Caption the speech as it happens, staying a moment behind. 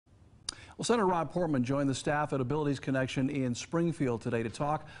Well, Senator Rob Portman joined the staff at Abilities Connection in Springfield today to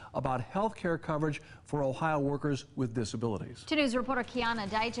talk about health care coverage for Ohio workers with disabilities. 2 News reporter Kiana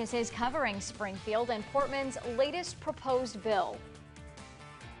Dyches is covering Springfield and Portman's latest proposed bill.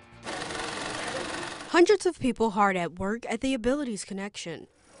 Hundreds of people hard at work at the Abilities Connection.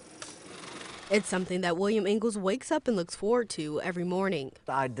 It's something that William Ingalls wakes up and looks forward to every morning.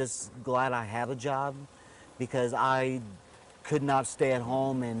 I'm just glad I have a job because I could not stay at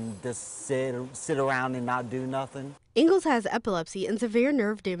home and just sit around and not do nothing. Ingalls has epilepsy and severe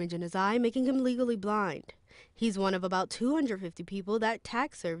nerve damage in his eye, making him legally blind. He's one of about 250 people that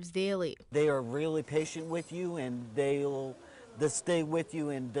TAC serves daily. They are really patient with you, and they'll just stay with you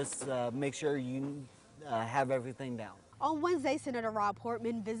and just make sure you have everything down. On Wednesday, Senator Rob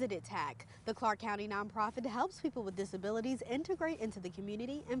Portman visited TAC, the Clark County nonprofit that helps people with disabilities integrate into the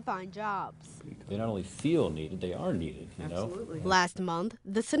community and find jobs. They not only feel needed, they are needed, you know? Last month,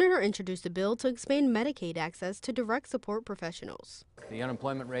 the senator introduced a bill to expand Medicaid access to direct support professionals. The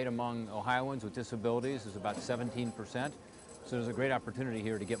unemployment rate among Ohioans with disabilities is about 17%. So there's a great opportunity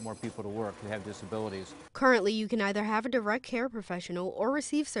here to get more people to work who have disabilities. Currently, you can either have a direct care professional or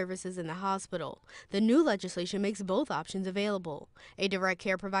receive services in the hospital. The new legislation makes both options available. A direct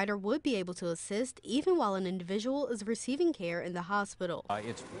care provider would be able to assist even while an individual is receiving care in the hospital.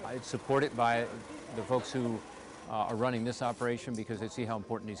 It's supported by the folks who are running this operation because they see how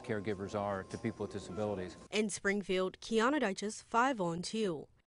important these caregivers are to people with disabilities. In Springfield, Kiana Dyches, 5 on 2.